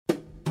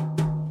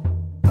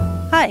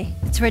Hi,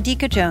 it's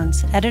Radhika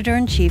Jones,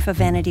 Editor-in-Chief of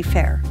Vanity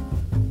Fair.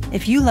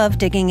 If you love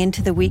digging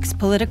into the week's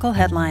political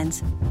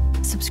headlines,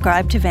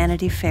 subscribe to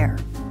Vanity Fair.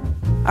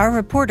 Our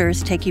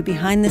reporters take you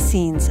behind the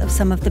scenes of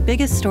some of the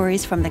biggest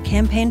stories from the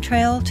campaign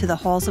trail to the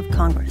halls of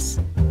Congress.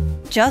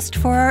 Just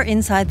for our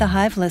Inside the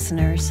Hive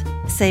listeners,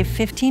 save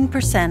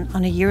 15%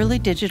 on a yearly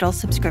digital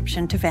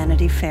subscription to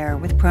Vanity Fair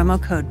with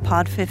promo code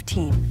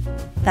POD15.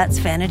 That's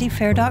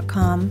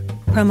vanityfair.com,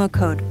 promo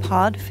code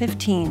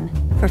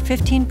POD15 for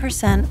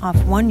 15%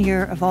 off 1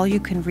 year of all you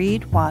can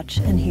read, watch,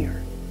 and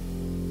hear.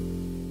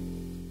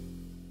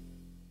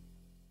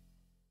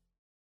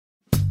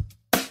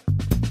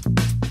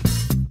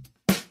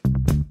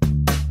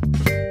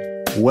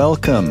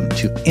 Welcome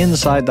to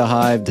Inside the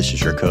Hive. This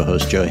is your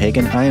co-host, Joe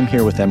Hagan. I am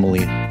here with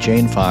Emily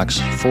Jane Fox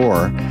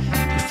for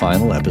the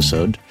final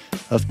episode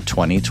of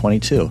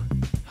 2022.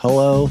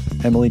 Hello,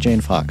 Emily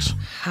Jane Fox.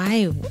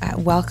 Hi.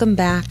 Welcome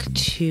back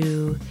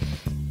to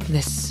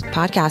this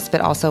podcast,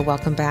 but also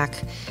welcome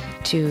back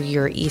to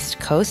your East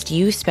Coast.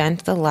 You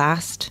spent the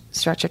last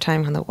stretch of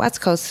time on the West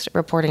Coast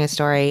reporting a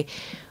story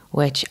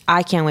which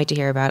I can't wait to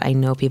hear about. I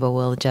know people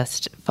will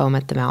just foam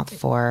at the mouth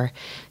for.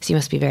 So you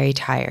must be very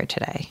tired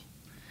today.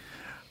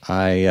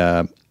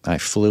 I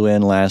flew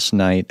in last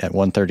night at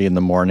 1:30 in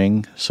the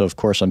morning, so of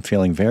course I'm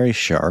feeling very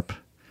sharp.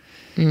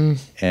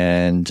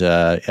 And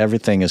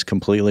everything is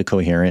completely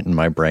coherent in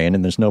my brain,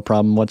 and there's no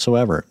problem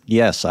whatsoever.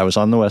 Yes, I was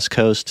on the West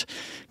Coast,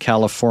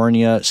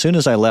 California. As soon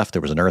as I left,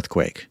 there was an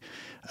earthquake.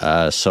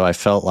 So I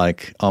felt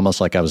almost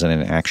like I was in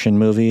an action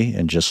movie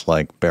and just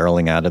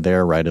barreling out of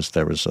there right as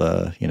there was,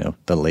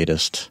 the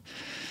latest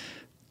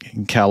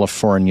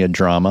California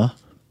drama.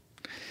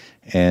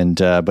 And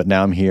but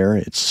now I'm here.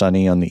 It's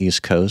sunny on the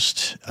East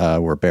Coast.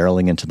 We're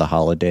barreling into the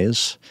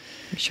holidays.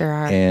 We sure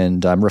are.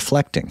 And I'm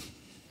reflecting.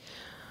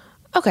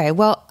 Okay,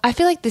 well, I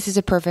feel like this is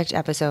a perfect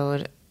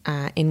episode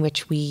in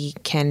which we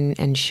can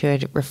and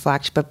should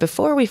reflect. But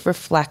before we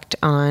reflect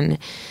on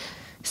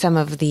some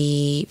of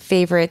the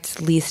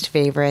favorites, least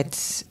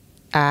favorites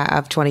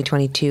of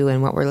 2022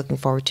 and what we're looking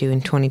forward to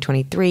in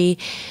 2023,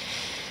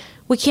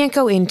 we can't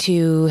go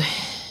into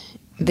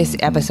this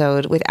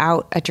episode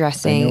without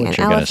addressing an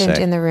elephant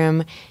in the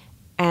room.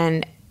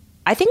 And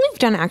I think we've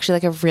done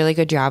actually a really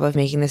good job of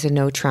making this a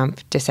no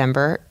Trump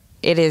December.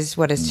 It is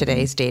what is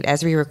today's date.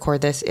 As we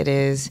record this, it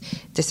is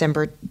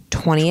December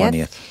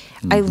 20th.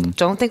 I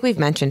don't think we've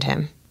mentioned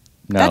him.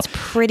 No. That's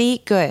pretty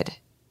good.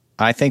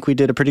 I think we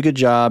did a pretty good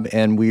job,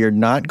 and we are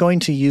not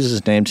going to use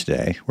his name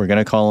today. We're going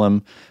to call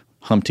him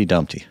Humpty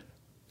Dumpty.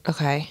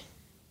 Okay.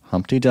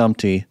 Humpty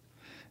Dumpty.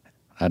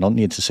 I don't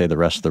need to say the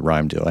rest of the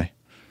rhyme, do I?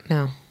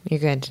 No, you're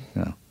good.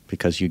 No,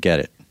 because you get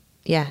it.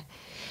 Yeah.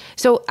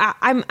 So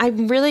I'm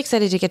really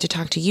excited to get to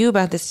talk to you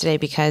about this today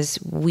because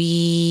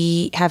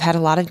we have had a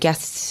lot of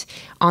guests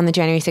on the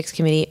January 6th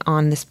committee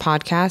on this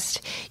podcast.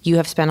 You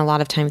have spent a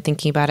lot of time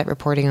thinking about it,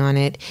 reporting on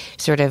it,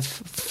 sort of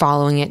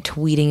following it,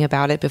 tweeting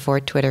about it before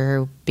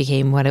Twitter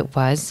became what it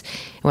was,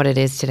 what it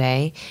is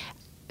today.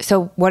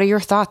 So what are your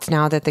thoughts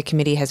now that the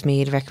committee has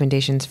made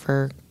recommendations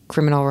for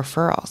criminal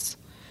referrals?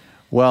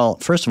 Well,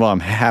 first of all, I'm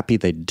happy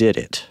they did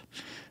it.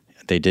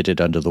 They did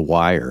it under the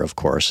wire, of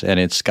course, and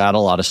it's got a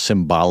lot of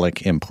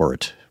symbolic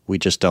import. We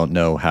just don't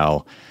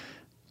know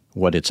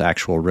what its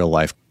actual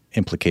real-life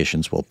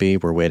implications will be.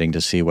 We're waiting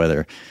to see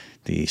whether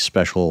the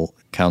special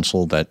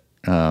counsel that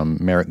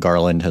Merrick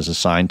Garland has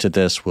assigned to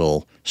this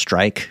will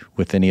strike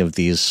with any of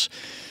these.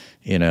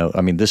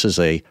 This is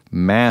a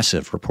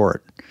massive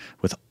report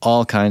with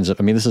all kinds of –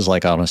 this is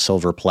like on a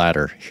silver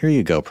platter. Here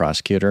you go,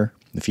 prosecutor.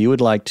 If you would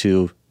like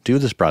to do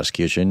this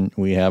prosecution,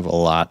 we have a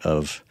lot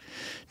of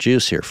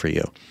juice here for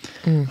you.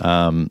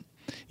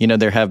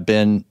 There have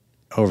been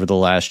over the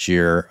last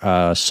year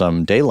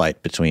some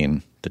daylight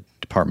between the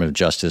Department of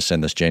Justice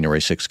and this January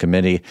 6th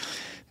committee.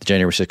 The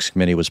January 6th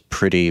committee was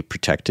pretty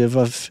protective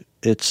of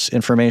its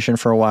information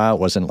for a while.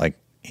 It wasn't like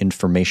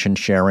information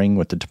sharing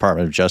with the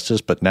Department of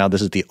Justice, but now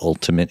this is the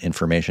ultimate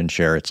information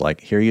share. It's like,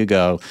 here you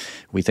go.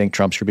 We think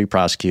Trump should be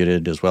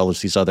prosecuted as well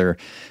as these other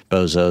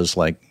bozos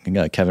like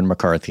Kevin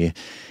McCarthy.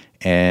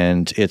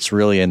 And it's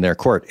really in their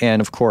court.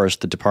 And of course,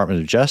 the Department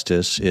of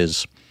Justice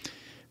is,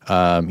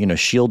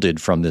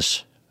 shielded from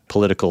this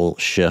political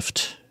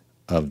shift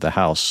of the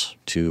House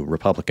to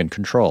Republican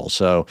control.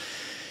 So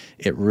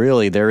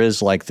there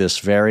is this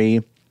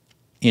very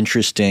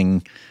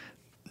interesting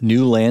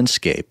new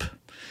landscape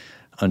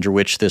under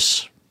which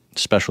this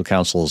special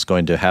counsel is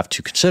going to have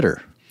to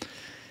consider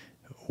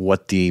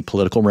what the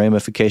political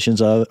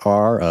ramifications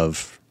are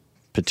of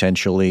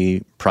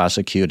potentially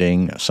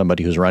prosecuting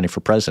somebody who's running for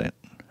president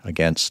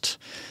against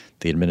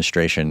the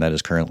administration that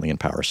is currently in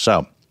power.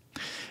 So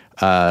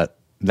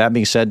that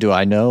being said, do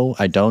I know?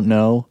 I don't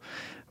know.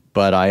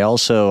 But I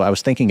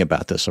was thinking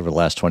about this over the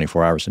last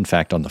 24 hours. In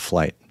fact, on the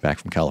flight back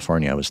from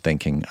California, I was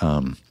thinking,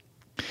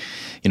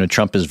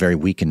 Trump is very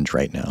weakened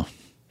right now.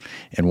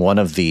 And one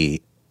of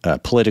the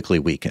politically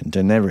weakened.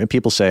 And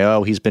people say,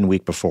 oh, he's been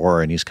weak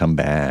before and he's come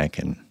back.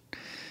 And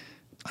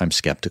I'm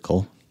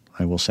skeptical,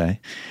 I will say,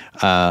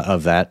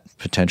 of that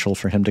potential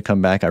for him to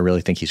come back. I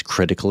really think he's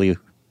critically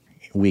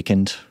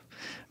weakened.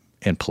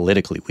 and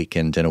politically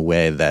weakened in a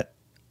way that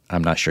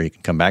I'm not sure he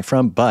can come back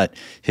from. But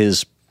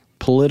his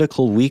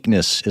political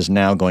weakness is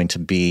now going to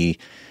be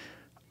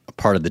a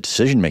part of the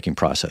decision-making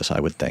process, I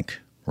would think,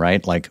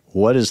 right? Like,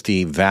 what is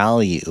the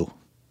value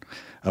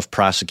of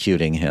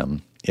prosecuting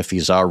him if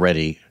he's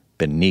already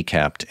been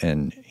kneecapped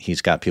and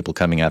he's got people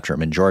coming after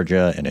him in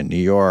Georgia and in New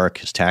York?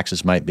 His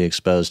taxes might be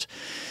exposed.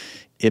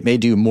 It may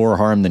do more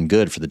harm than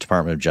good for the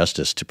Department of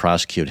Justice to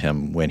prosecute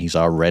him when he's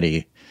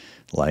already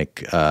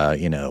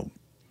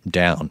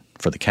down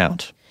for the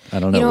count. I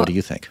don't know. What do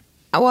you think?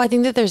 Well, I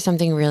think that there's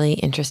something really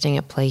interesting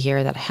at play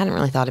here that I hadn't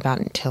really thought about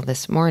until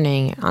this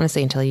morning,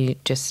 honestly, until you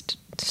just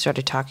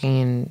started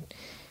talking and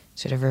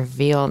sort of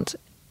revealed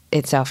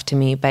itself to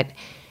me. But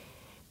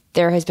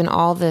there has been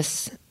all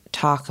this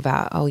talk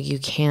about, you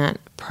can't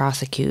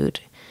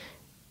prosecute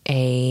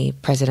a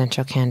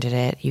presidential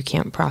candidate. You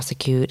can't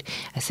prosecute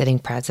a sitting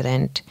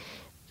president.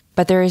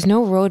 But there is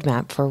no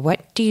roadmap for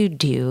what do you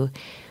do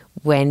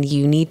when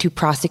you need to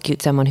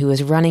prosecute someone who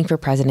is running for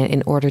president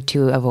in order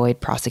to avoid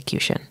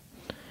prosecution,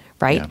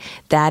 right? Yeah.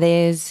 That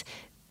is,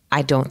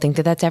 I don't think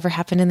that that's ever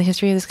happened in the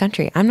history of this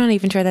country. I'm not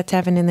even sure that's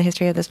happened in the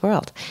history of this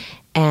world.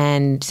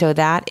 And so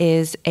that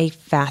is a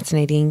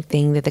fascinating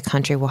thing that the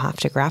country will have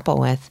to grapple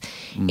with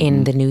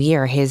in the new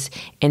year. His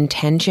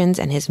intentions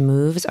and his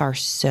moves are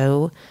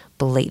so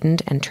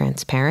blatant and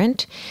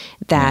transparent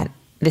that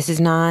this is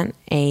not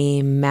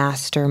a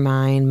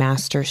mastermind,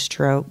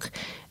 masterstroke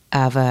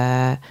of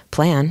a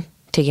plan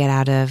to get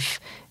out of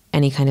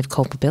any kind of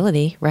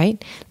culpability,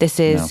 right? This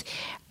is,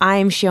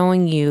 I'm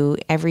showing you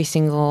every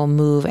single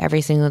move,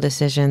 every single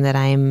decision that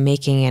I'm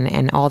making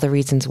and all the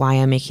reasons why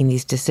I'm making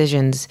these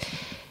decisions,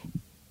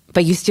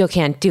 but you still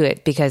can't do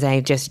it because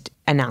I just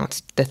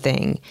announced the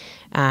thing.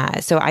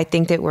 So I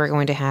think that we're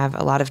going to have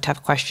a lot of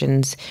tough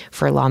questions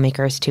for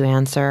lawmakers to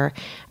answer.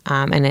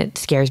 And it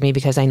scares me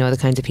because I know the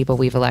kinds of people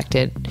we've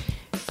elected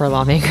for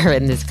lawmaker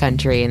in this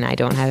country, and I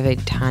don't have a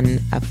ton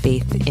of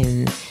faith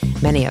in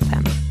many of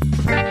them.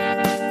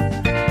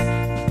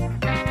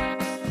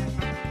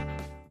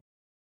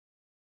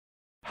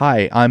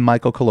 Hi, I'm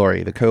Michael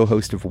Calori, the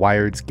co-host of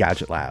Wired's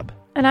Gadget Lab.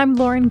 And I'm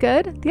Lauren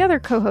Good, the other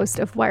co-host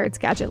of Wired's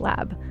Gadget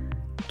Lab.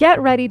 Get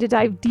ready to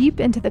dive deep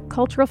into the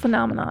cultural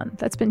phenomenon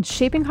that's been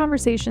shaping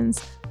conversations,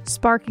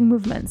 sparking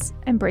movements,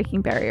 and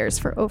breaking barriers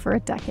for over a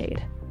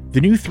decade.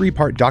 The new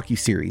 3-part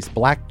docuseries,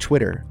 Black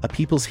Twitter, A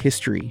People's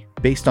History,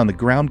 based on the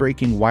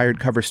groundbreaking Wired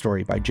cover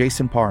story by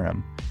Jason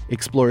Parham,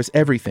 explores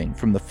everything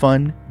from the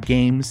fun,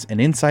 games,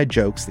 and inside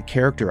jokes that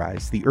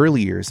characterized the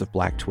early years of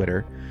Black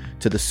Twitter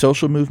to the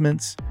social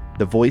movements,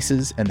 the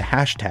voices, and the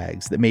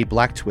hashtags that made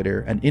Black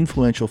Twitter an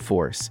influential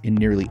force in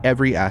nearly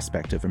every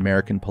aspect of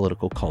American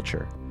political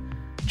culture.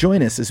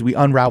 Join us as we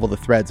unravel the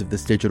threads of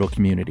this digital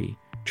community,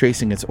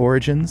 tracing its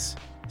origins,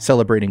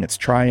 celebrating its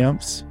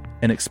triumphs,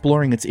 and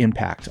exploring its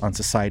impact on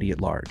society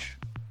at large.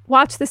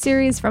 Watch the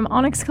series from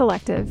Onyx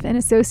Collective in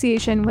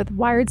association with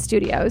Wired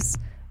Studios,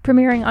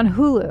 premiering on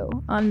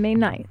Hulu on May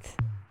 9th.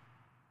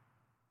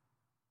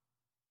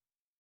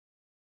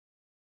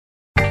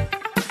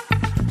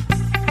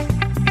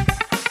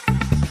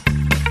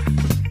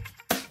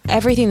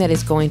 Everything that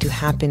is going to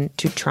happen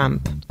to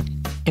Trump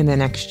in the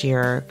next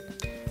year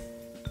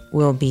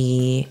will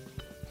be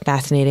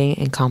fascinating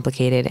and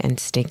complicated and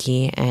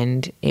sticky,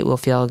 and it will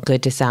feel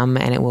good to some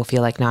and it will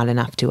feel like not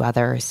enough to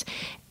others.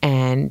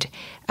 And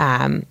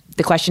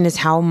the question is,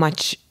 how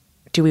much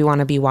do we want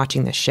to be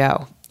watching the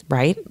show,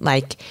 right?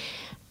 Like,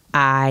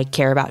 I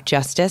care about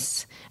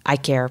justice. I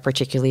care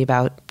particularly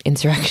about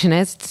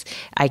insurrectionists.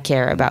 I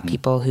care about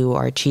people who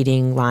are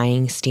cheating,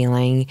 lying,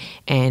 stealing,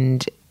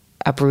 and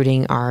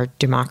uprooting our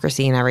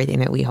democracy and everything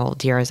that we hold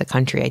dear as a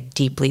country. I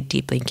deeply,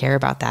 deeply care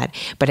about that.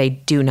 But I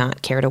do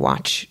not care to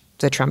watch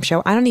the Trump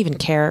show. I don't even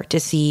care to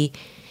see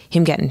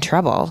him get in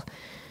trouble.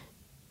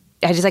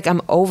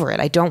 I'm over it.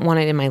 I don't want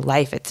it in my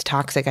life. It's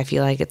toxic. I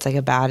feel like it's like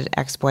a bad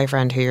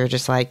ex-boyfriend who you're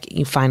just like,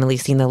 you finally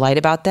seen the light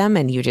about them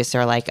and you just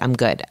are like, I'm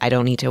good. I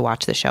don't need to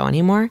watch the show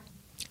anymore.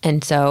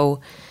 And so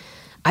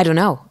I don't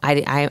know.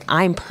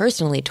 I'm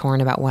personally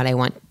torn about what I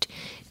want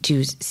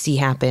to see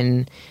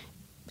happen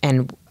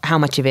and how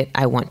much of it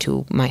I want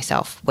to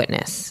myself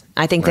witness.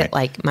 I think that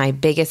like my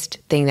biggest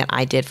thing that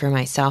I did for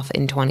myself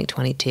in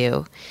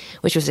 2022,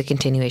 which was a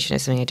continuation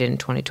of something I did in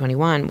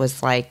 2021,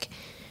 was like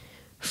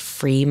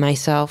free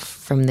myself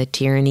from the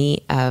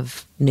tyranny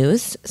of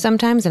news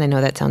sometimes. And I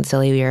know that sounds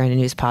silly. We are in a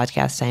news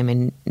podcast. I'm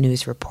a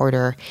news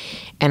reporter,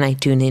 and I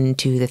tune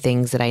into the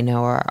things that I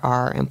know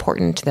are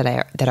important,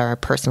 that are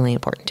personally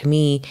important to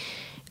me,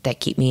 that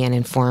keep me an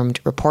informed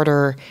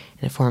reporter,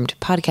 an informed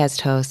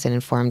podcast host, an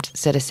informed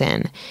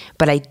citizen.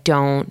 But I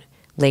don't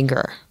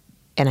linger,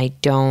 and I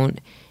don't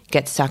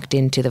get sucked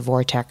into the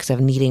vortex of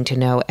needing to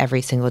know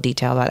every single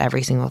detail about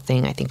every single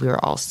thing. I think we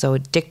were all so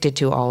addicted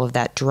to all of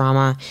that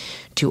drama,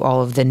 to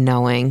all of the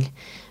knowing,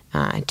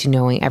 to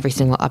knowing every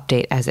single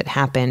update as it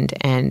happened.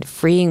 And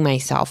freeing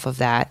myself of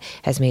that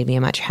has made me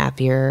a much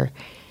happier,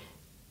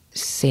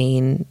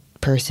 sane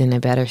person, a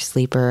better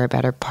sleeper, a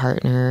better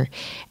partner.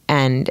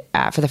 And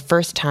for the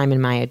first time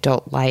in my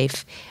adult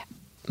life,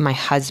 my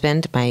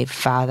husband, my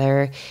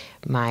father,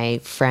 my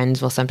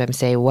friends will sometimes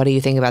say, what do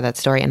you think about that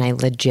story? And I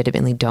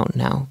legitimately don't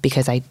know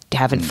because I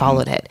haven't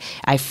followed it.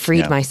 I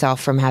freed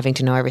myself from having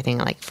to know everything.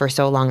 Like for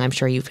so long, I'm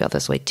sure you feel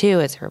this way too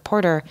as a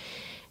reporter.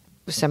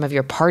 Some of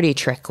your party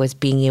trick was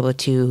being able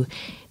to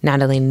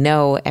not only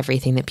know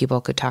everything that people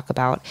could talk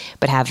about,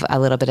 but have a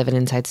little bit of an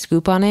inside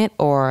scoop on it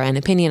or an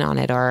opinion on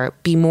it or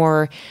be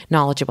more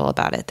knowledgeable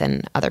about it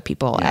than other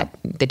people at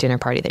the dinner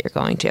party that you're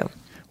going to.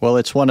 Well,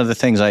 it's one of the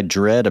things I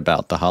dread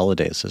about the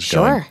holidays is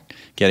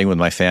getting with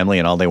my family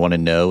and all they want to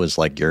know is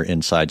like your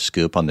inside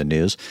scoop on the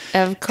news.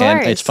 Of course.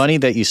 And it's funny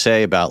that you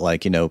say about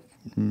like,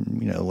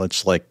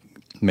 let's like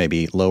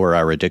maybe lower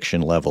our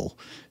addiction level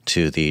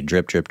to the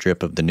drip, drip,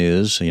 drip of the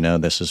news.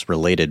 This is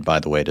related, by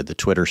the way, to the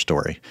Twitter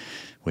story,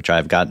 which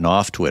I've gotten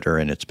off Twitter,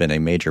 and it's been a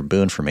major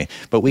boon for me.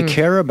 But we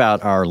care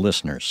about our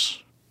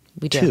listeners,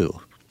 too.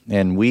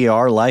 And we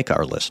are like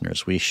our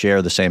listeners. We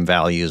share the same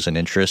values and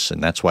interests,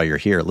 and that's why you're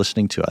here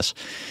listening to us.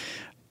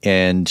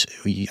 And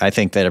I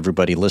think that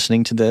everybody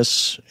listening to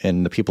this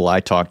and the people I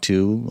talk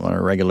to on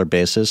a regular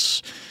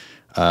basis,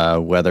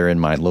 whether in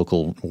my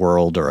local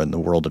world or in the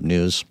world of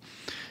news,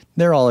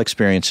 they're all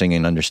experiencing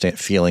and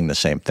feeling the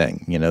same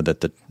thing,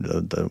 that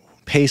the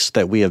pace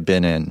that we have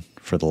been in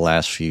for the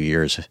last few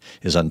years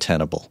is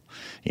untenable.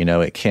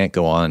 It can't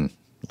go on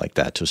like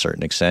that to a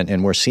certain extent.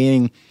 And we're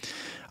seeing,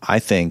 I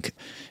think,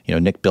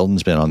 Nick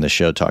Bilton's been on this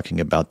show talking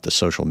about the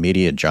social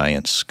media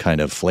giants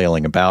kind of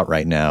flailing about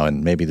right now.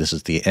 And maybe this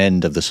is the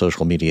end of the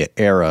social media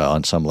era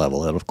on some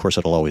level. Of course,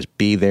 it'll always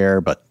be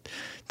there, but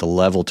the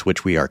level to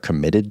which we are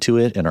committed to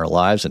it in our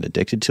lives and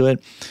addicted to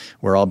it,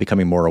 we're all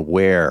becoming more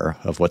aware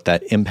of what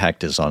that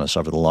impact is on us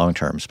over the long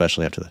term,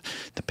 especially after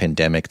the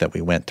pandemic that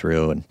we went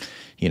through. And,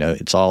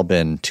 it's all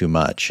been too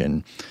much.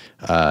 And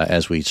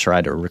as we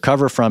try to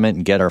recover from it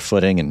and get our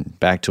footing and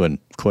back to a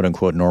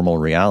quote-unquote normal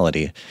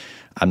reality,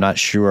 I'm not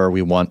sure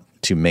we want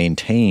to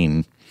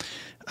maintain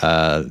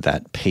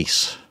that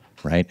pace,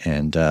 right?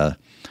 And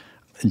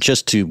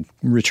just to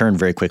return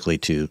very quickly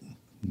to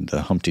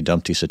the Humpty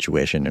Dumpty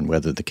situation and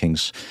whether the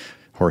king's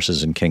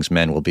horses and king's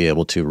men will be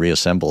able to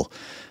reassemble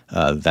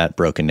that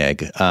broken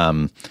egg.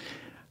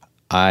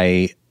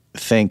 I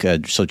think,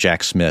 so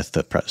Jack Smith,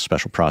 the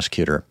special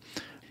prosecutor,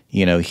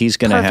 he's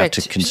going to have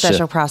to consider.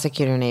 Special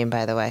prosecutor name,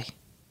 by the way.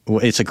 Well,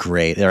 it's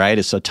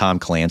it's a Tom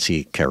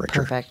Clancy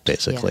character,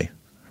 basically,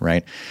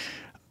 right?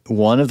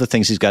 One of the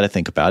things he's got to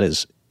think about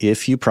is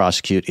if you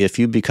prosecute, if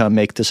you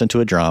make this into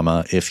a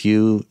drama, if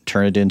you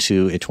turn it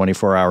into a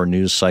 24-hour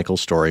news cycle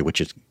story,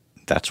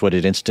 that's what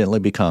it instantly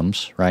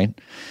becomes, right?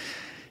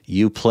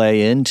 You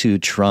play into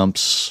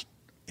Trump's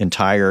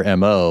entire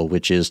MO,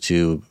 which is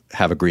to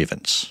have a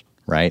grievance,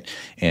 right?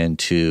 And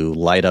to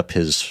light up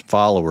his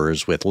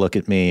followers with, look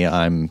at me,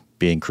 I'm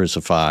being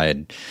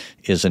crucified.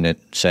 Isn't it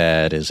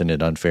sad? Isn't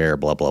it unfair?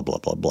 Blah, blah, blah,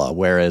 blah, blah.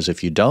 Whereas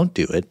if you don't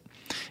do it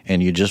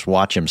and you just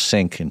watch him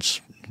sink and,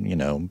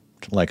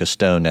 like a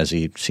stone as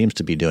he seems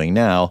to be doing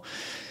now,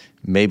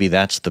 maybe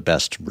that's the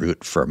best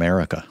route for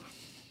America.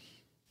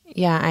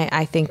 Yeah,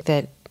 I think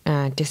that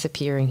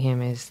disappearing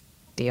him is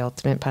the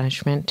ultimate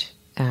punishment.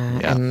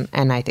 And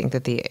I think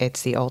that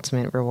it's the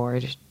ultimate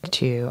reward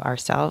to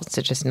ourselves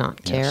to just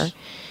not care. Yes.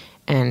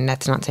 And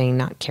that's not saying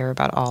not care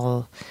about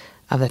all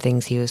of the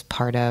things he was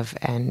part of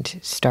and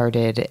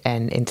started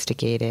and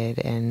instigated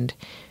and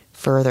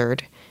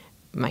furthered.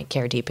 Might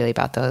care deeply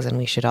about those, and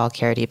we should all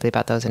care deeply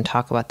about those and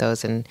talk about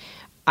those. And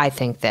I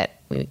think that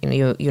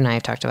you and I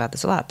have talked about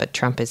this a lot, but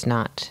Trump is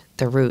not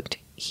the root.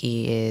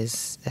 He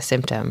is a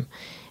symptom.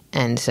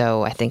 And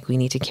so I think we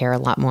need to care a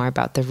lot more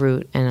about the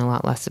root and a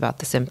lot less about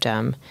the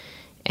symptom.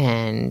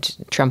 And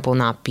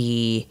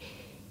Trumpism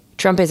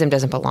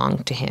doesn't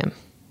belong to him.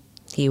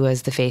 He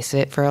was the face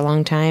of it for a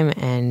long time,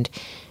 and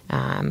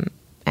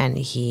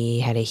he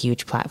had a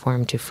huge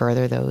platform to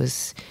further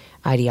those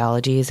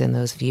ideologies and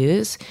those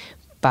views.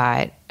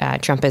 But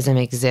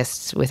Trumpism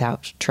exists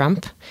without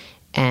Trump,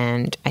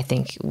 and I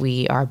think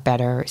we are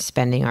better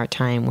spending our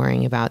time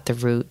worrying about the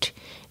root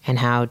and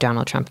how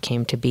Donald Trump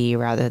came to be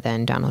rather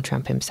than Donald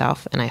Trump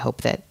himself. And I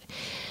hope that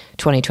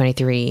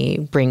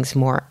 2023 brings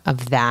more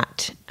of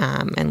that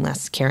and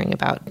less caring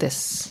about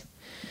this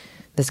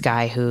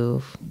guy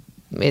who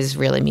is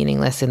really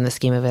meaningless in the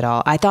scheme of it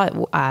all. I thought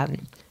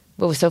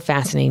what was so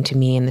fascinating to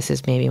me, and this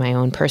is maybe my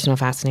own personal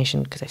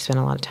fascination because I spent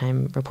a lot of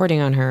time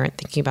reporting on her and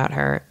thinking about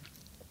her,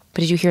 but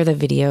did you hear the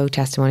video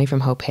testimony from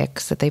Hope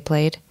Hicks that they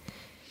played?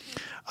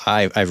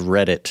 I've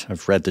read it.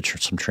 I've read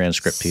some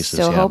transcript pieces.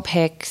 So Hope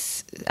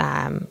Hicks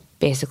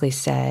basically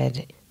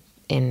said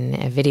in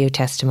a video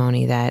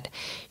testimony that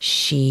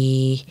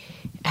she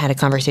had a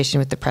conversation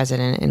with the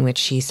president in which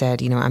she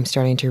said, I'm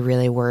starting to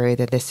really worry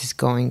that this is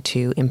going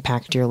to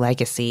impact your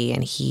legacy.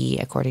 And he,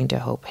 according to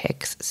Hope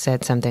Hicks,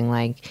 said something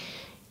like,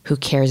 who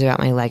cares about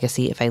my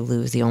legacy if I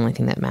lose? The only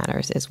thing that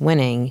matters is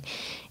winning.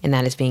 And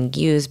that is being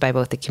used by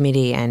both the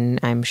committee and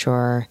I'm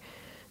sure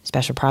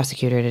special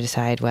prosecutor to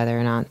decide whether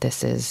or not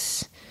this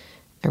is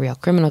a real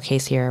criminal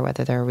case here,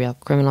 whether there are real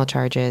criminal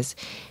charges.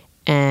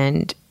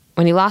 And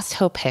when he lost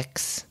Hope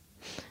Hicks,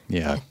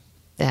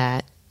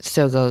 that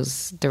so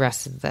goes the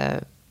rest of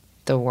the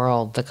the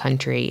world, the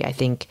country. I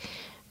think,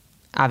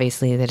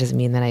 obviously, that doesn't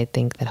mean that I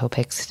think that Hope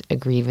Hicks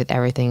agreed with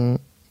everything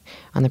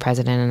on the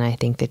president, and I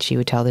think that she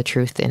would tell the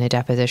truth in a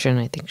deposition.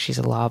 I think she's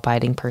a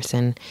law-abiding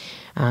person,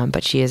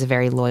 but she is a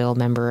very loyal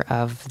member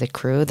of the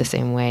crew, the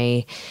same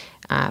way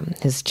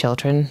his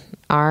children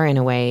are, in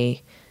a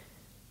way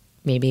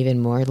maybe even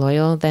more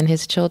loyal than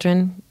his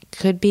children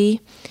could be.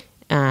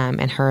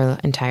 And her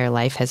entire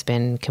life has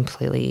been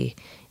completely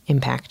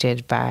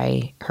impacted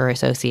by her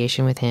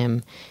association with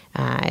him.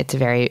 I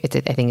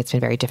think it's been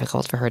very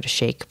difficult for her to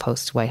shake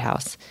post-White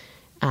House.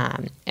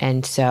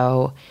 And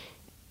so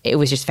it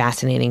was just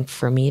fascinating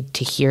for me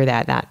to hear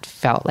that. That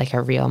felt like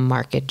a real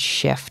market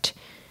shift.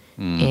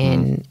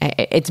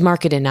 It's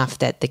market enough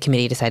that the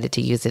committee decided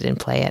to use it and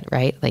play it,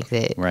 right?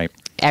 Right.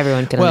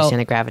 Everyone could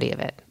understand the gravity of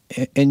it.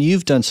 And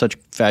you've done such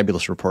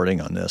fabulous reporting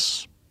on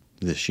this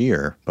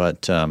year,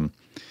 but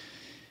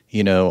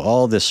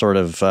all this sort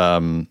of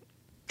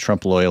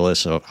Trump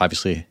loyalists,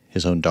 obviously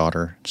his own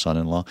daughter,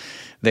 son-in-law,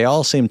 they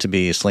all seem to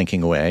be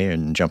slinking away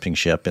and jumping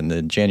ship. And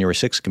the January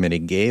 6th committee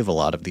gave a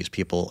lot of these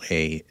people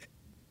an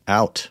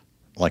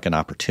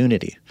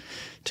opportunity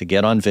to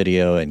get on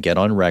video and get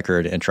on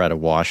record and try to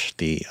wash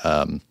the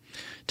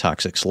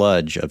toxic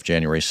sludge of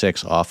January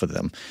 6th off of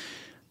them.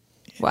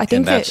 Well, I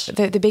think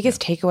that the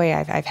biggest takeaway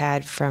I've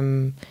had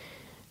from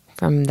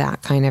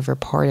that kind of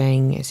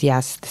reporting is,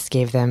 yes, this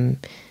gave them,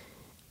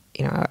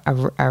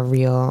 a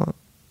real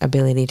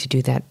ability to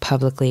do that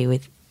publicly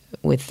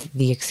with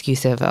the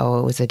excuse of,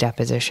 it was a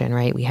deposition,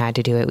 right? We had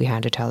to do it. We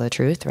had to tell the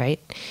truth, right?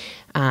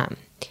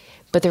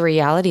 But the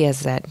reality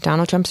is that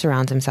Donald Trump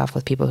surrounds himself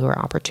with people who are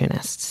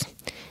opportunists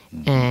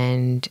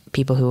and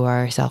people who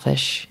are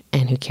selfish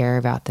and who care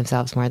about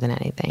themselves more than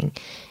anything.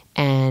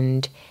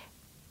 And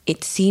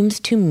it seems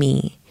to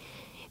me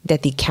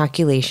that the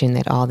calculation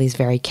that all these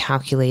very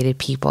calculated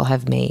people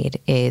have made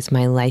is,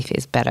 my life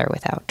is better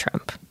without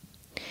Trump.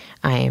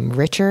 I am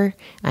richer,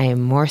 I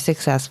am more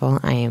successful,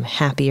 I am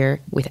happier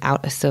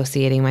without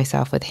associating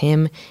myself with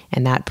him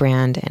and that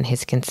brand and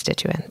his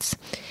constituents.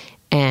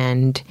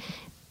 And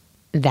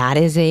that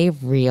is a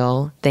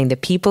real thing. The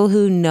people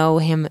who know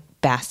him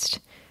best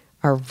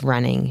are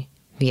running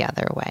the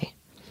other way.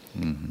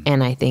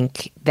 And I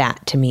think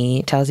that, to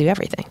me, tells you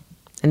everything.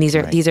 And these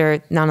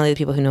are not only the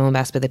people who know him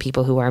best, but the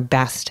people who are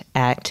best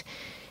at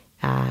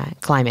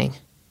climbing.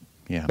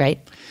 Yeah. Right?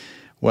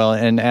 Well,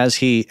 and as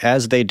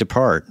they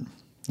depart,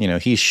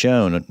 he's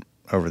shown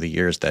over the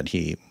years that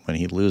when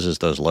he loses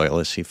those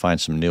loyalists, he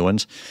finds some new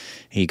ones.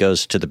 He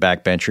goes to the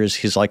backbenchers.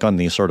 He's on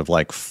the sort of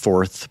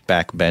fourth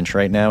back bench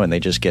right now, and they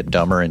just get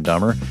dumber and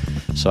dumber.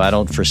 So I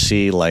don't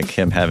foresee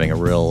him having a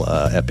real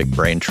epic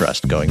brain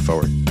trust going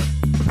forward.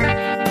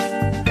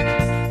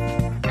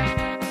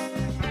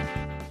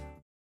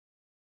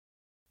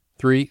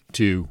 Three,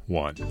 two,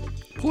 one.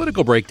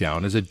 Political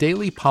Breakdown is a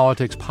daily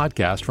politics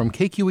podcast from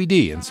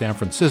KQED in San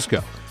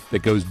Francisco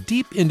that goes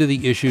deep into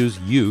the issues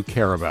you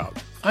care about.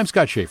 I'm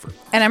Scott Schaefer.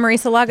 And I'm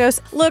Marisa Lagos.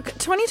 Look,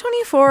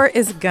 2024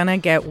 is gonna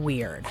get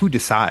weird. Who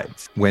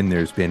decides when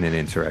there's been an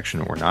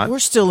insurrection or not? We're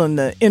still in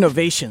the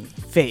innovation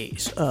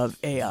phase of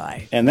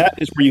AI. And that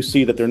is where you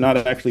see that they're not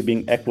actually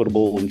being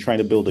equitable and trying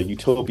to build a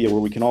utopia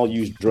where we can all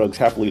use drugs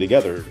happily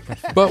together.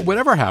 But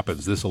whatever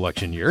happens this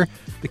election year,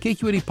 the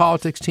KQED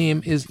Politics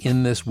team is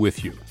in this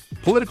with you.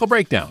 Political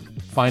Breakdown.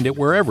 Find it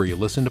wherever you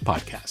listen to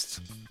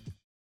podcasts.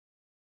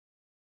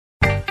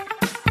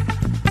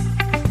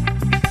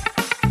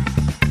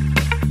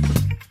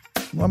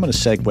 Well, I'm going to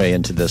segue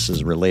into this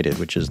as related,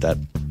 which is that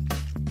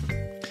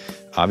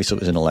obviously it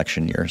was an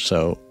election year,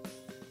 so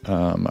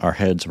our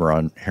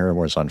hair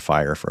was on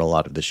fire for a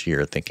lot of this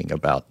year, thinking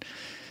about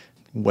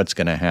what's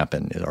going to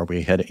happen.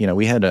 We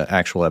had an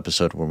actual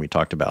episode where we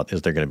talked about,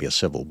 is there going to be a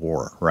civil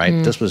war,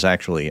 right? This was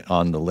actually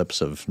on the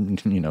lips of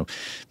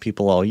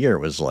people all year.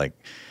 It was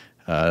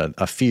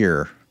a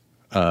fear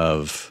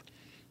of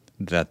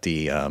that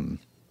the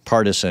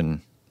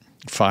partisan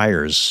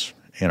fires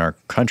in our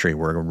country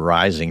were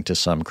rising to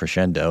some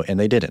crescendo, and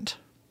they didn't,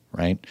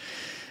 right?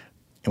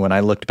 And when I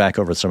looked back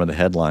over some of the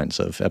headlines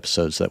of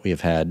episodes that we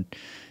have had,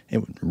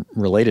 it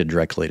related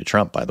directly to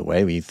Trump, by the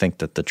way. We think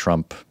that the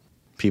Trump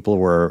people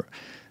were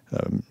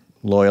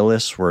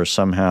loyalists, were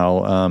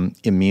somehow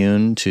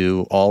immune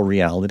to all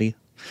reality,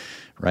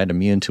 right?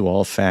 Immune to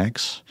all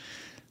facts,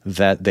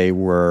 that they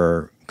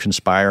were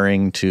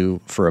conspiring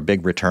for a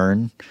big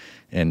return,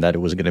 and that it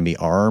was going to be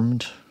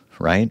armed.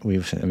 Right?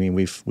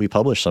 We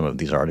published some of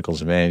these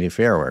articles in Vanity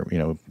Fair where,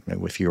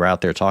 if you were out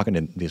there talking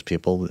to these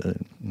people,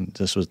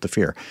 this was the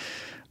fear.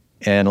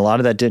 And a lot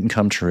of that didn't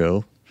come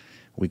true.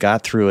 We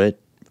got through it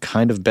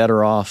kind of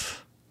better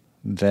off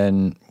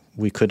than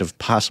we could have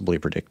possibly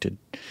predicted.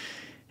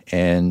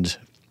 And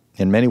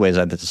in many ways,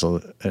 this is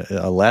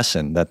a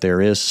lesson that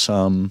there is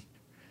some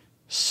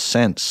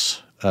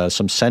sense,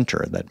 some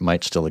center that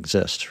might still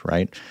exist,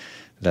 right?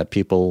 That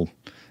people,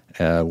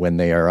 when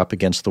they are up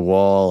against the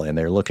wall and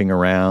they're looking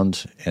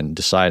around and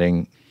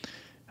deciding,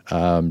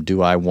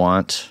 do I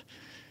want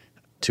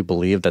to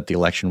believe that the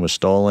election was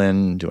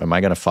stolen? Am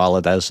I going to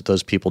follow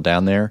those people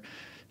down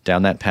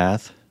that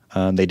path?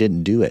 They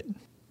didn't do it.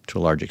 to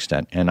a large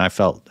extent. And I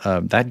felt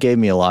that gave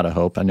me a lot of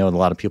hope. I know a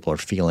lot of people are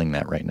feeling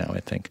that right now, I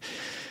think,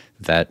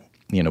 that,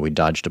 we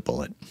dodged a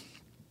bullet.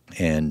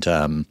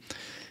 And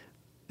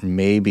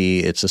maybe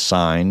it's a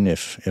sign,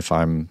 if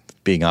I'm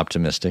being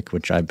optimistic,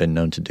 which I've been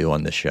known to do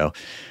on this show,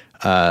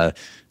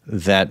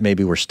 that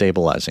maybe we're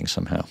stabilizing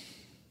somehow.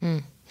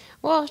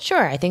 Well,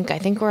 sure. I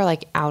think we're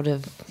like out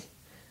of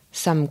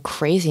some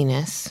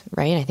craziness,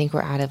 right? I think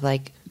we're out of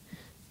like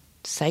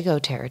psycho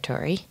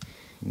territory.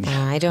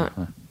 I don't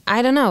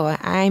know.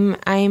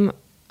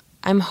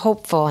 I'm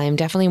hopeful. I'm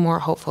definitely more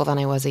hopeful than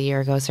I was a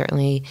year ago.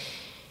 Certainly,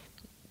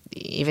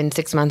 even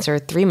 6 months or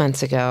 3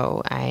 months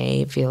ago,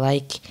 I feel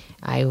like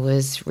I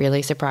was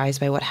really surprised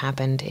by what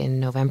happened in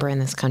November in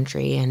this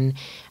country, and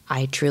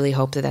I truly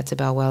hope that that's a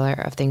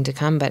bellwether of things to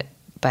come. But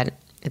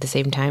at the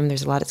same time,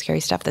 there's a lot of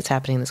scary stuff that's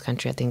happening in this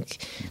country. I think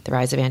the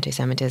rise of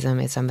anti-Semitism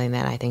is something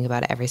that I think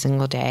about every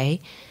single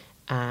day,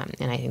 and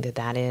I think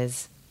that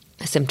is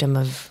a symptom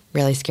of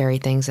really scary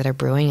things that are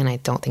brewing, and I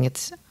don't think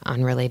it's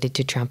unrelated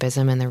to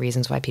Trumpism and the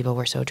reasons why people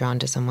were so drawn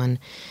to someone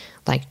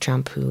like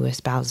Trump who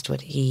espoused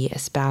what he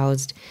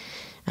espoused.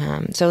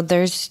 So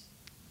there's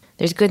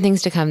good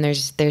things to come.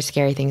 There's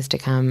scary things to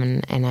come,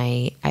 and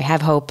I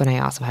have hope, and I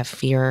also have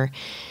fear.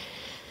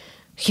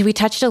 We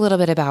touched a little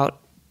bit about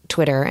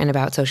Twitter and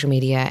about social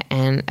media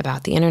and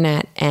about the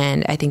internet,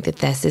 and I think that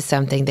this is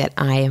something that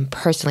I am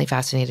personally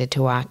fascinated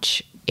to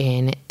watch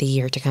in the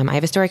year to come. I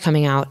have a story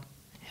coming out.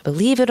 I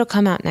believe it'll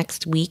come out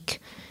next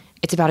week.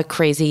 It's about a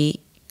crazy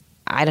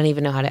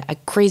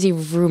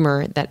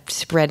rumor that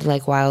spread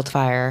like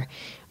wildfire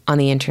on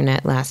the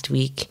internet last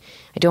week.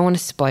 I don't want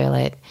to spoil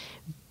it,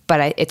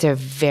 but it's a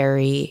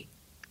very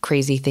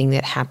crazy thing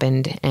that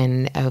happened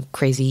and a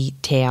crazy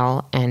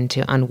tale, and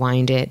to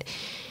unwind it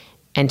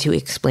and to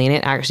explain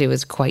it actually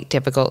was quite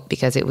difficult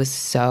because it was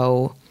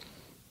so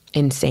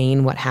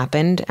insane what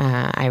happened.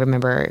 I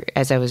remember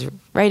as I was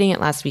writing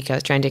it last week, I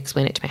was trying to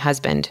explain it to my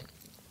husband,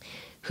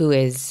 who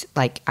is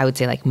I would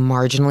say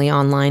marginally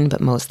online,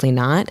 but mostly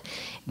not.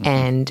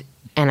 And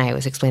I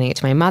was explaining it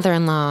to my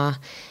mother-in-law,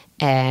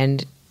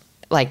 and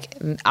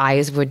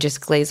eyes would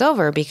just glaze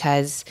over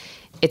because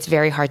it's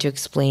very hard to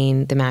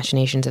explain the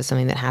machinations of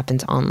something that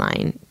happens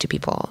online to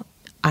people,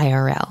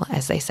 IRL,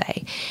 as they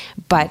say.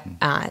 But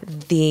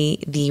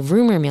the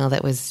rumor mill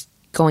that was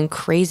going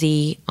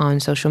crazy on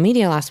social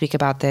media last week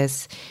about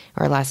this,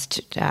 or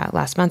last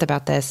month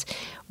about this,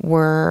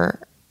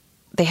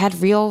 they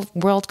had real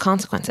world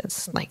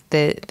consequences.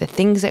 The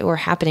things that were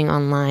happening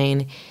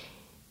online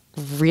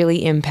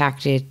really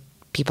impacted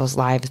people's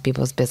lives,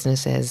 people's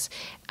businesses,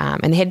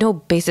 and they had no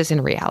basis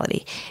in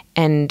reality.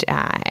 And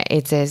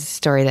it's a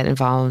story that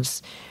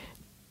involves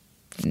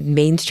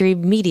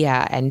mainstream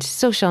media and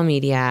social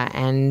media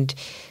and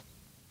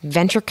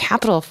venture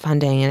capital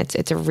funding, and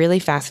it's a really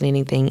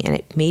fascinating thing, and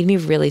it made me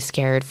really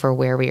scared for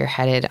where we are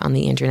headed on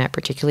the internet,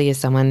 particularly as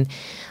someone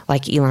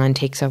like Elon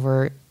takes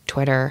over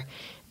Twitter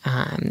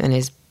and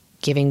is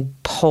giving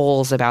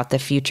polls about the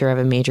future of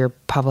a major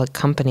public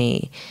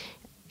company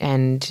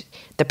and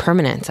the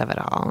permanence of it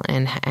all,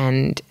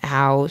 and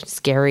how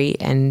scary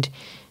and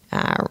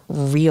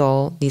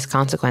real these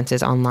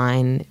consequences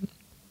online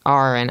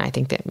are. And I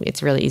think that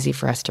it's really easy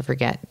for us to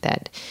forget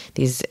that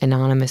these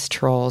anonymous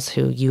trolls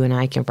who you and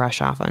I can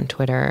brush off on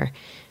Twitter,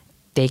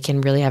 they can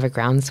really have a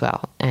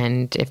groundswell.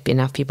 And if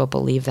enough people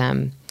believe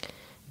them,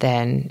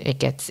 then it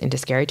gets into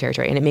scary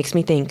territory. And it makes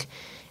me think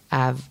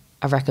of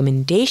a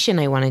recommendation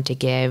I wanted to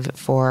give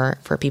for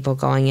people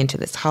going into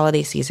this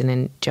holiday season.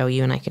 And Joe,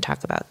 you and I could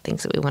talk about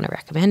things that we want to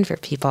recommend for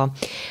people.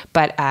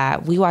 But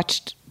we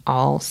watched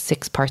all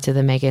 6 parts of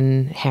the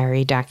Meghan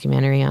Harry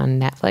documentary on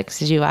Netflix.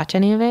 Did you watch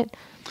any of it?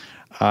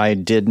 I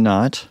did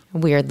not.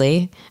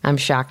 Weirdly. I'm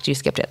shocked you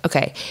skipped it.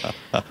 Okay.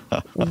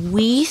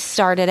 We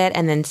started it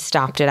and then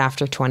stopped it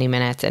after 20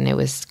 minutes, and it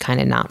was kind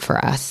of not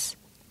for us.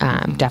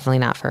 Definitely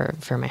not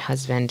for my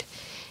husband.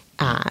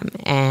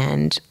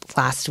 And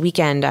last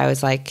weekend I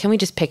was like, can we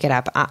just pick it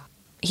up?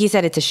 He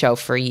said it's a show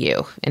for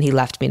you, and he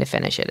left me to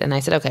finish it. And I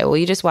said, okay, well,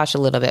 you just watch a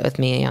little bit with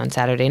me on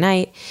Saturday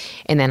night,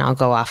 and then I'll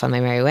go off on my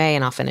merry way,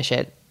 and I'll finish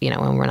it,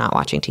 when we're not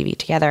watching TV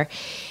together.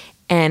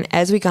 And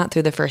as we got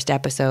through the first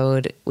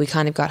episode, we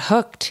kind of got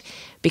hooked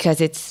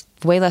because it's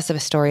way less of a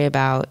story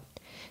about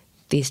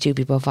these two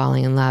people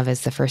falling in love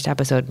as the first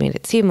episode made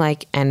it seem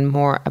like, and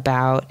more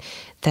about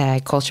the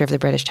culture of the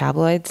British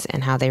tabloids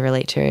and how they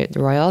relate to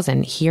the royals,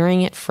 and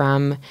hearing it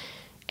from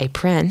a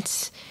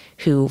prince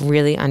who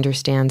really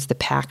understands the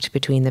pact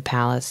between the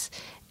palace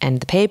and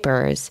the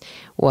papers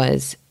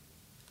was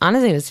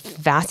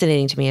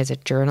fascinating to me as a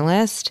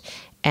journalist.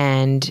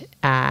 And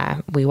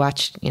we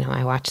watched,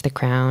 I watched The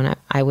Crown.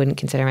 I wouldn't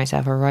consider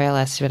myself a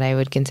royalist, but I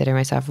would consider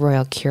myself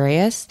royal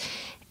curious.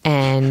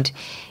 And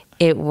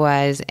it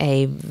was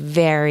a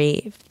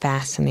very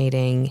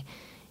fascinating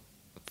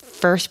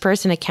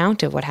first-person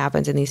account of what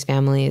happens in these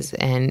families.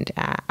 And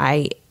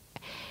I,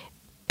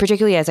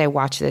 particularly as I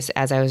watched this,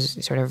 as I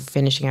was sort of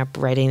finishing up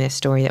writing this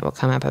story that will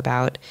come up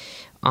about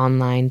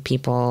online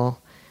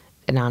people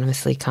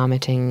anonymously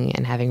commenting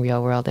and having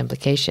real-world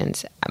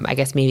implications, I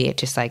guess maybe it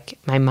just like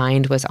my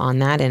mind was on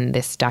that, and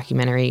this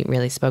documentary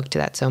really spoke to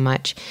that so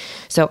much.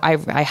 So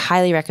I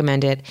highly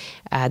recommend it.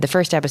 The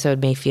first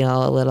episode may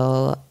feel a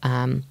little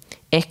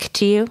ick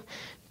to you,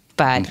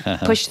 but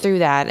push through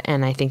that,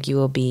 and I think you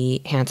will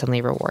be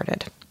handsomely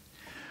rewarded.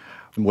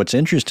 What's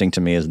interesting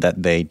to me is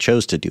that they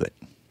chose to do it,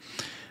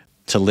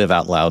 to live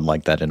out loud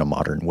like that in a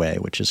modern way,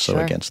 which is so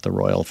against the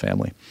royal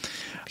family.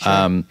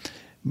 Sure.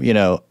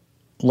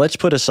 Let's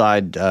put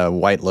aside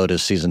White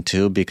Lotus season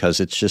 2 because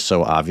it's just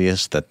so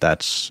obvious that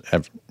that's,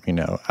 I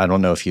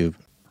don't know if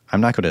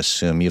I'm not going to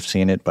assume you've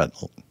seen it, but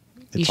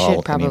it's you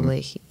should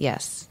probably,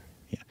 yes.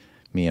 Yeah,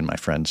 me and my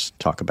friends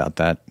talk about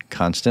that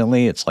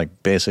constantly. It's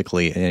like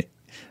basically,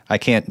 I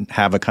can't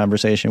have a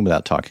conversation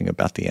without talking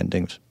about the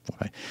endings.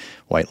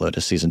 White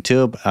Lotus season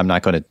 2. I'm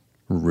not going to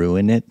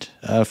ruin it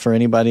for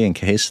anybody in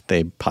case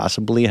they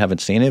possibly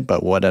haven't seen it,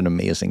 but what an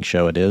amazing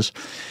show it is.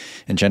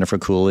 And Jennifer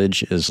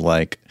Coolidge is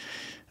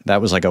that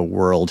was like a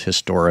world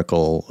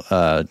historical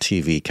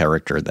TV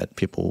character that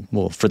people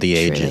will, for the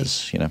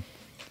ages,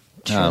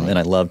 and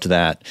I loved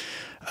that.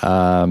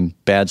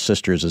 Bad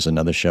Sisters is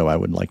another show I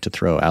would like to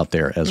throw out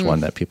there as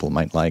one that people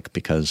might like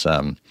because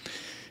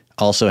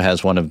also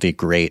has one of the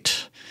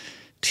great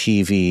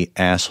TV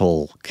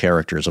asshole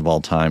characters of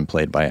all time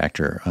played by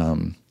actor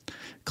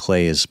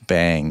Claes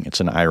Bang. It's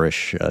an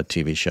Irish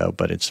TV show,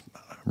 but it's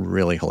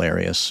really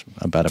hilarious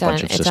about a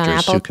bunch of sisters.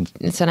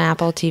 It's on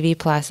Apple TV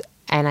Plus,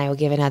 and I will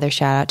give another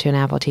shout out to an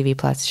Apple TV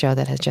Plus show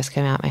that has just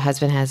come out. My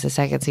husband has the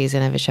second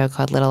season of a show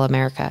called Little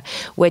America,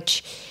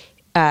 which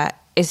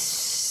is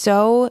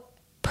so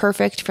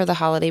perfect for the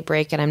holiday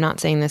break. And I'm not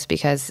saying this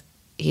because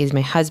he's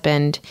my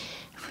husband,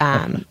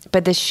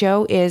 but the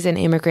show is an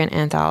immigrant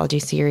anthology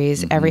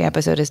series. Every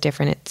episode is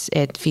different.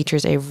 It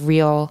features a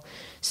real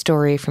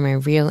story from a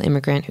real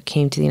immigrant who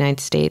came to the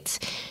United States,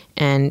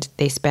 and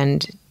they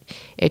spend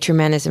a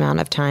tremendous amount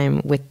of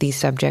time with these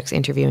subjects,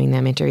 interviewing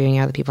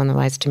other people in their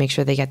lives to make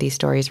sure they get these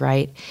stories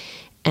right.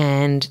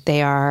 And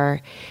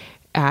they're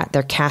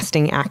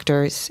casting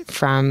actors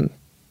from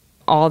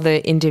all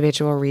the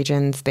individual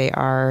regions. They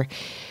are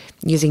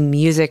using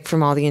music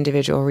from all the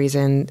individual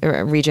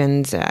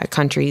regions,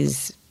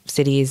 countries,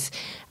 cities,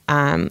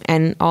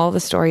 and all the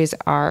stories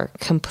are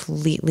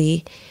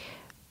completely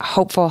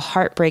hopeful,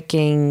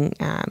 heartbreaking.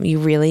 You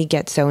really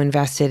get so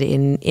invested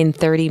in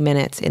 30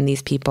 minutes in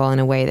these people in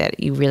a way that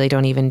you really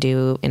don't even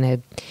do in a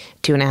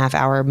 2.5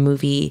 hour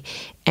movie.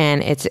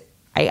 And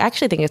I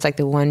actually think it's like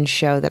the one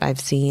show that I've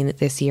seen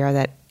this year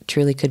that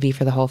truly could be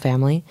for the whole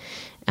family.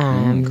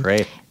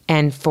 Great.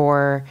 And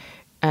for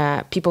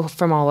people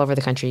from all over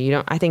the country.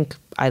 I think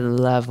I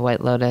love White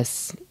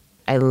Lotus.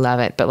 I love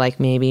it. But like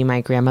maybe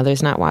my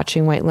grandmother's not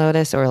watching White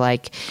Lotus, or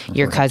like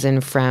your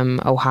cousin from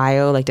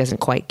Ohio like doesn't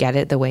quite get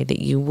it the way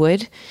that you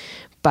would.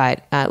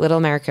 But Little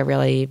America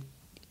really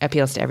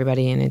appeals to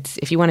everybody. And it's,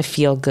 if you want to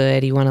feel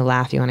good, you want to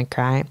laugh, you want to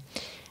cry,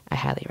 I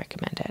highly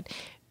recommend it.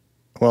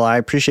 Well, I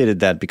appreciated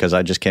that because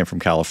I just came from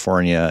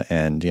California,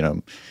 and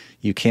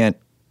you can't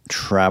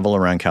travel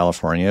around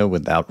California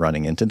without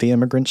running into the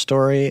immigrant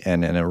story,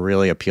 and in a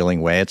really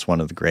appealing way. It's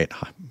one of the great,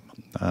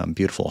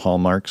 beautiful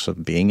hallmarks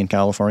of being in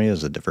California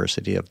is the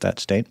diversity of that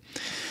state.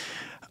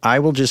 I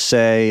will just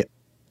say,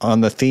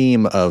 on the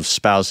theme of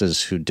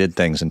spouses who did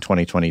things in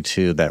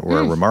 2022 that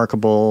were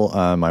remarkable,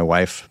 my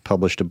wife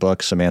published a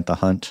book, Samantha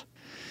Hunt.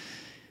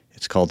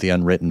 It's called The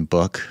Unwritten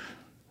Book,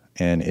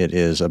 and it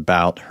is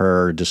about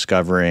her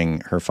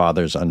discovering her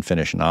father's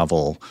unfinished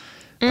novel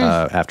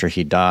after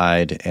he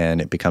died, and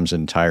it becomes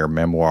an entire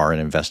memoir and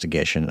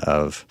investigation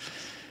of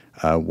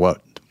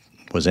what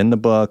was in the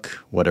book,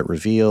 what it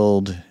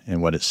revealed,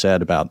 and what it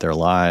said about their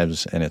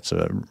lives. And it's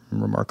a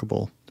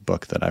remarkable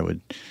book that I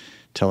would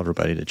tell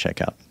everybody to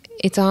check out.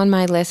 It's on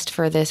my list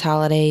for this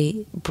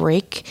holiday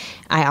break.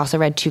 I also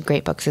read 2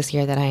 great books this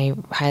year that I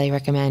highly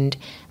recommend.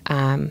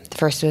 The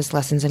first was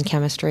Lessons in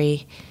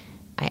Chemistry.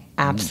 I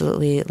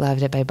absolutely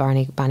loved it, by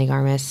Bonnie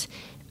Garmis.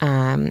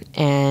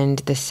 And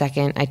the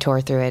second, I tore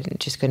through it and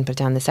just couldn't put it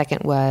down. The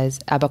second was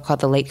a book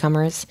called The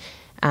Latecomers,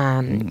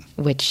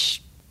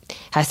 which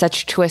has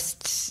such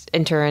twists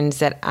and turns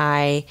that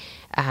I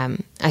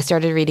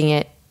started reading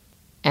it,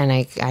 and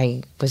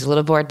I was a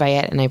little bored by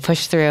it, and I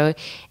pushed through,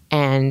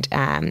 and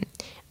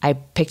I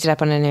picked it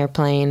up on an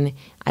airplane.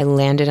 I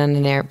landed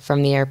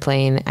from the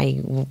airplane.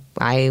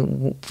 I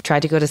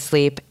tried to go to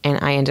sleep, and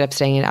I ended up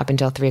staying up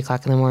until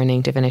 3:00 in the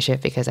morning to finish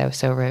it because I was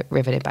so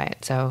riveted by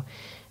it. So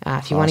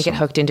if you want to get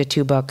hooked into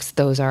 2 books,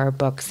 those are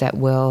books that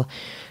will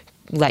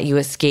let you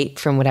escape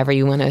from whatever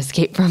you want to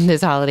escape from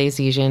this holiday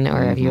season.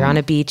 Or if you're on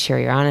a beach or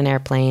you're on an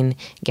airplane,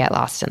 get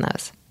lost in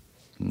those.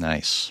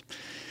 Nice.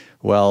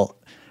 Well,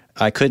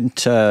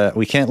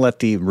 we can't let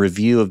the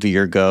review of the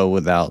year go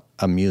without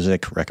a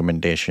music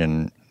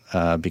recommendation,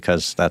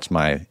 because that's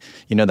my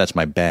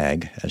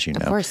bag, as you know.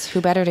 Of course.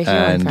 Who better to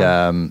hear one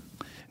from?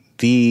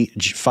 The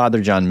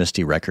Father John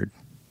Misty record.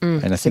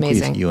 And I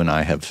think you and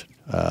I have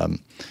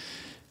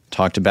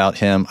talked about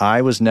him.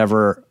 I was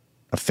never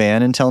a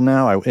fan until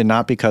now, and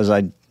not because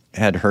I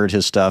had heard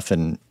his stuff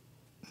and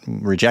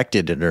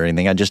rejected it or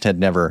anything. I just had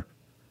never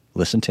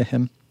listened to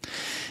him.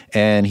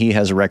 And he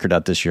has a record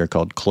out this year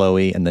called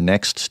Chloe and the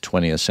Next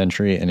 20th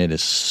Century, and it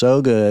is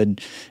so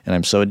good, and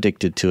I'm so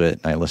addicted to it,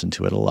 and I listen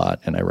to it a lot,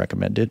 and I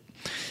recommend it.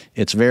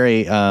 It's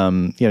very,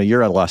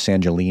 you're a Los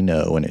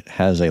Angelino, and it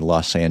has a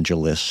Los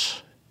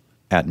Angeles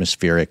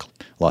atmospheric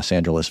Los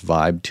Angeles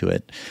vibe to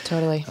it.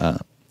 Totally.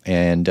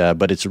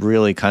 But it's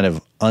really kind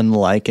of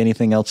unlike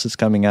anything else that's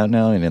coming out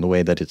now, and in the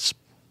way that it's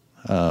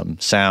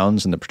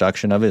sounds and the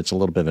production of it, it's a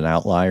little bit of an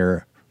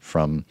outlier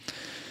from,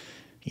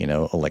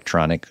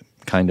 electronic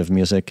kind of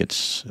music.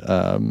 It's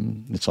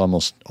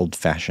almost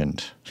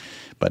old-fashioned,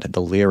 but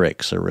the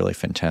lyrics are really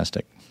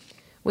fantastic.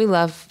 We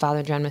love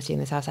Father John Misty in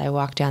this house. I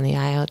walked down the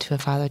aisle to a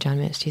Father John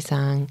Misty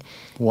song.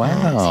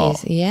 Wow.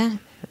 The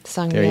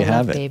song There you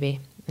have it. Baby.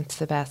 It's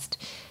the best.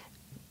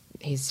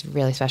 He's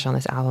really special, and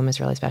this album is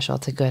really special.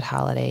 It's a good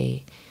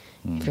holiday,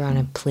 if you're on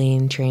a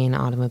plane, train,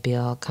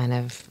 automobile kind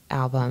of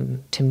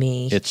album to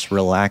me. It's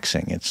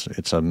relaxing. It's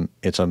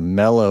a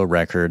mellow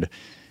record,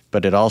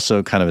 but it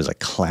also kind of is a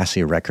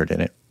classy record,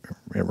 and it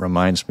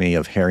reminds me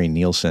of Harry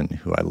Nilsson,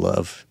 who I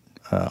love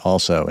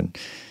also, and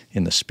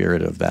in the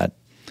spirit of that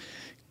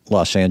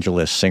Los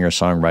Angeles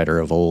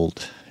singer-songwriter of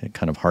old. It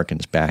kind of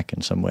harkens back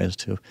in some ways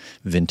to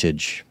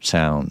vintage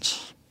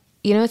sounds.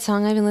 You know what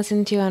song I've been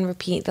listening to on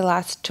repeat the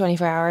last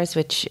 24 hours,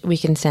 which we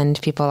can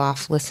send people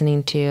off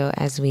listening to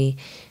as we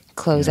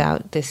close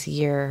out this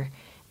year?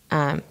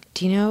 Do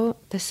you know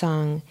the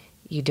song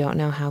You Don't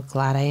Know How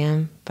Glad I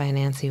Am by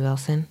Nancy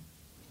Wilson?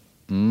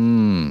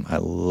 I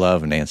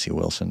love Nancy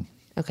Wilson.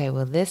 Okay,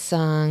 well, this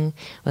song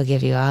will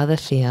give you all the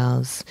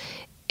feels.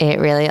 It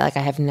really, I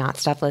have not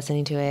stopped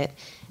listening to it.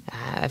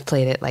 I've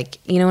played it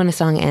when a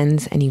song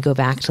ends and you go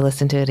back to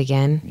listen to it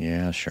again.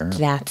 Yeah, sure.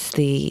 That's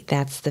the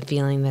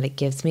feeling that it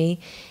gives me.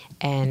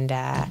 And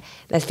that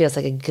feels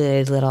like a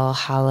good little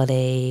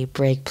holiday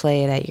break.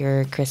 Play it at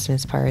your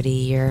Christmas party,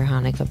 your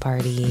Hanukkah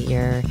party,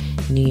 your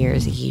New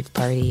Year's Eve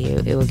party.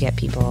 It will get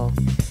people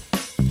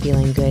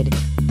feeling good.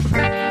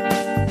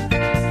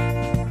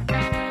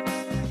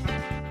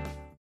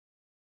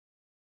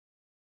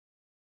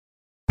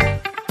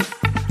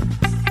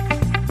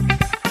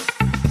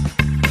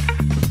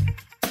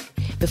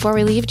 Before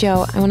we leave,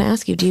 Joe, I want to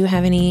ask you, do you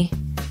have any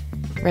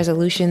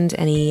resolutions,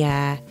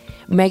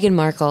 Meghan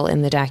Markle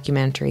in the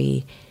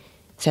documentary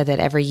said that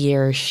every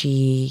year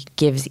she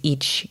gives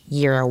each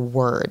year a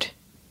word.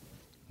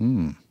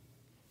 And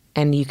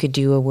you could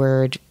do a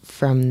word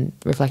from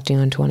reflecting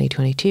on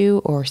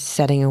 2022 or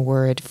setting a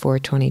word for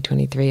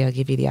 2023. I'll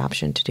give you the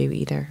option to do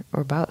either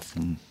or both.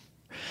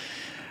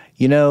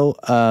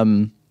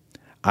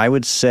 I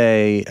would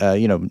say,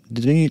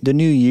 the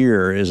new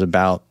year is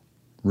about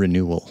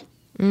renewal.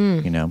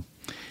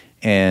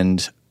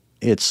 And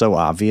it's so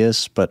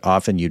obvious, but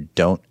often you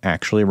don't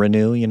actually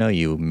renew.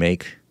 You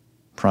make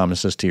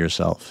promises to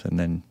yourself, and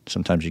then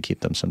sometimes you keep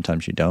them,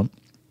 sometimes you don't.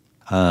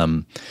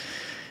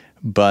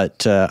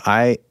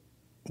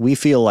 We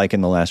feel like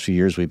in the last few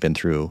years we've been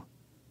through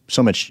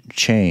so much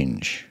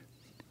change,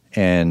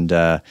 and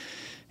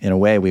in a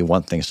way we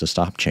want things to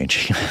stop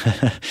changing,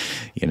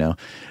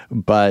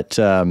 But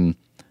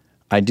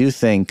I do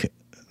think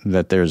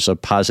that there's a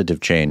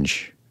positive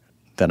change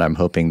that I'm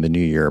hoping the new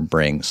year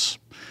brings.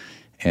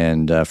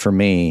 And for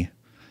me,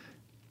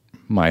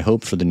 my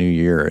hope for the new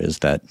year is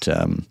that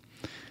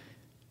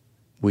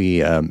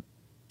we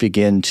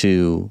begin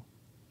to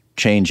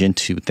change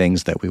into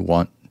things that we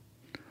want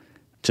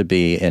to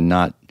be and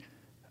not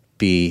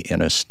be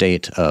in a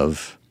state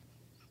of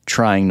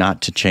trying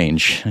not to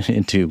change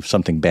into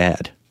something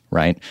bad,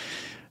 right?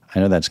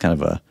 I know that's kind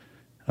of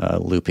a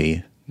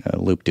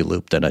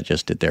loop-de-loop that I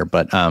just did there,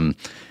 but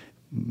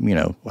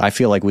I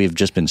feel like we've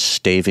just been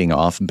staving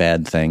off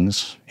bad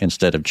things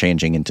instead of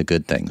changing into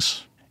good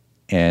things.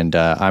 And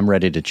I'm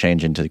ready to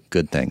change into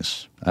good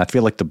things. I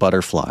feel like the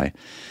butterfly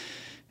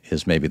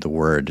is maybe the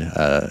word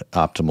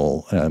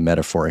optimal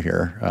metaphor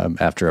here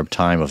after a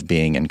time of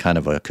being in kind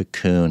of a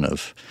cocoon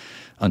of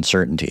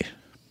uncertainty.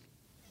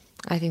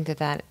 I think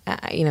that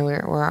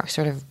we're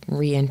sort of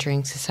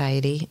re-entering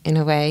society in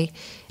a way,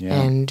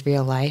 and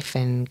real life,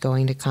 and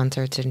going to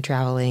concerts and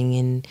traveling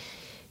and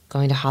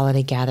going to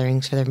holiday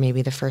gatherings for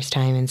maybe the first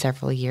time in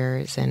several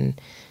years,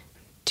 and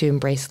to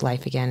embrace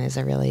life again is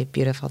a really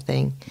beautiful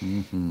thing.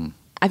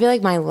 I feel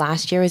like my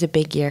last year was a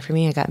big year for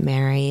me. I got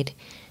married.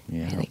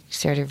 I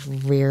sort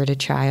of reared a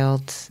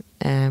child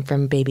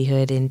from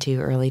babyhood into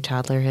early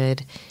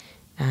toddlerhood.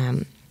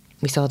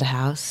 We sold a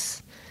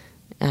house.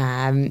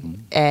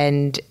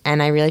 And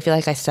I really feel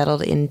like I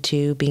settled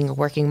into being a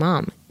working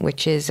mom,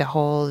 which is a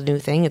whole new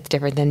thing. It's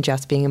different than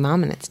just being a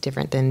mom, and it's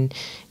different than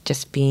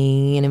just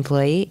being an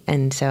employee.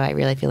 And so I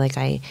really feel like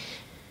I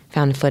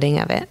found a footing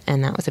of it,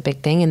 and that was a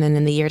big thing. And then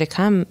in the year to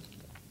come,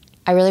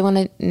 I really want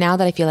to, now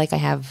that I feel like I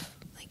have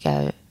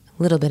a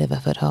little bit of a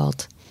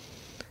foothold,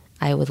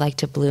 I would like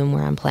to bloom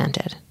where I'm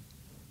planted.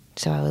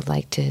 So I would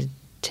like to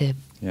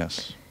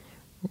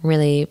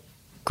really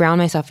ground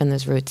myself in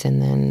those roots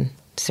and then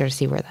sort of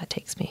see where that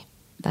takes me.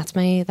 That's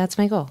my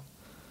goal.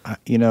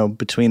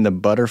 Between the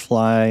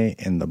butterfly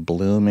and the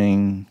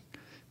blooming,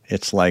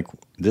 it's like,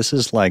 this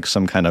is like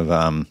some kind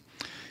of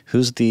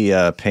Who's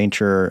the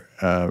painter,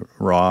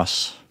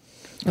 Ross?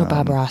 Oh,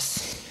 Bob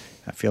Ross.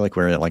 I feel like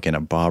we're in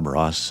a Bob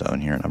Ross zone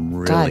here, and I'm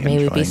really God, may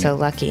we be enjoying so it.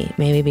 lucky.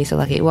 May we be so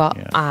lucky. Well,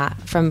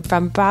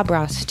 from Bob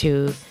Ross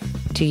to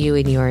you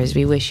and yours,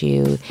 we wish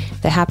you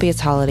the happiest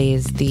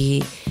holidays,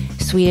 the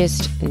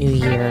sweetest new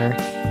year,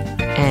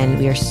 and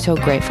we are so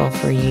grateful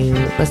for you,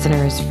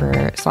 listeners,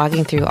 for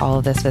slogging through all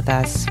of this with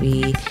us.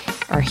 We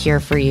are here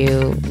for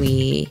you.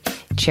 We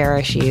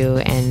cherish you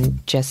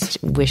and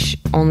just wish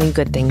only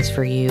good things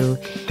for you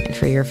and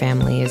for your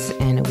families,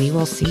 and we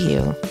will see you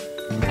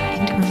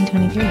in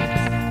 2023.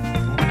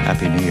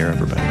 Happy New Year,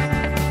 everybody.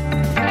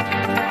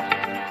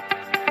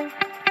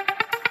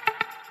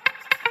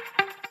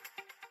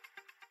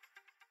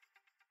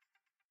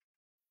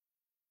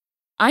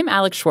 I'm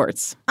Alex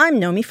Schwartz. I'm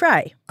Nomi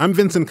Fry. I'm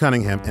Vincent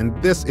Cunningham,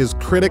 and this is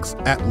Critics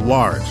at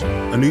Large,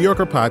 a New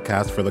Yorker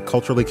podcast for the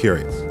culturally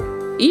curious.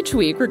 Each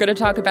week, we're going to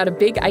talk about a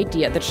big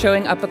idea that's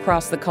showing up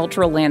across the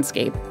cultural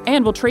landscape,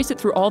 and we'll trace it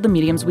through all the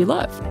mediums we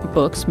love: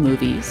 books,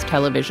 movies,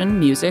 television,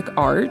 music,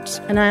 art.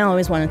 And I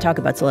always want to talk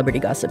about celebrity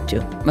gossip,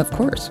 too. Of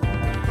course.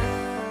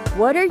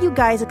 What are you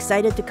guys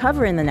excited to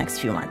cover in the next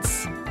few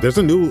months? There's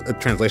a new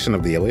translation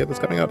of the Iliad that's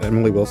coming out,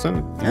 Emily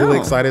Wilson. Really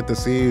excited to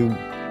see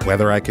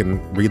whether I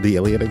can read the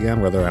Iliad again,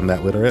 whether I'm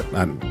that literate.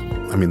 I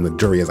mean, the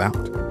jury is out.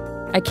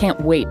 I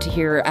can't wait to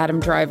hear Adam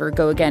Driver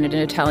go again in an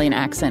Italian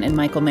accent in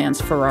Michael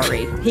Mann's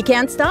Ferrari. He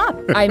can't stop.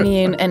 I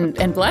mean,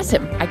 and bless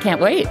him. I can't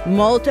wait.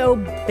 Molto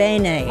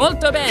bene.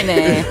 Molto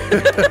bene.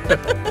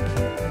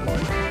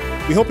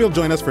 We hope you'll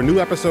join us for new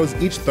episodes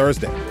each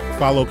Thursday.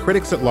 Follow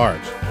Critics at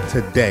Large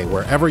today,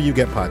 wherever you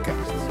get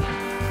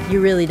podcasts. You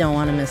really don't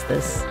want to miss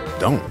this.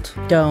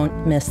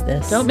 Don't miss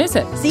this. Don't miss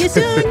it. See you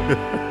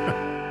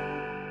soon.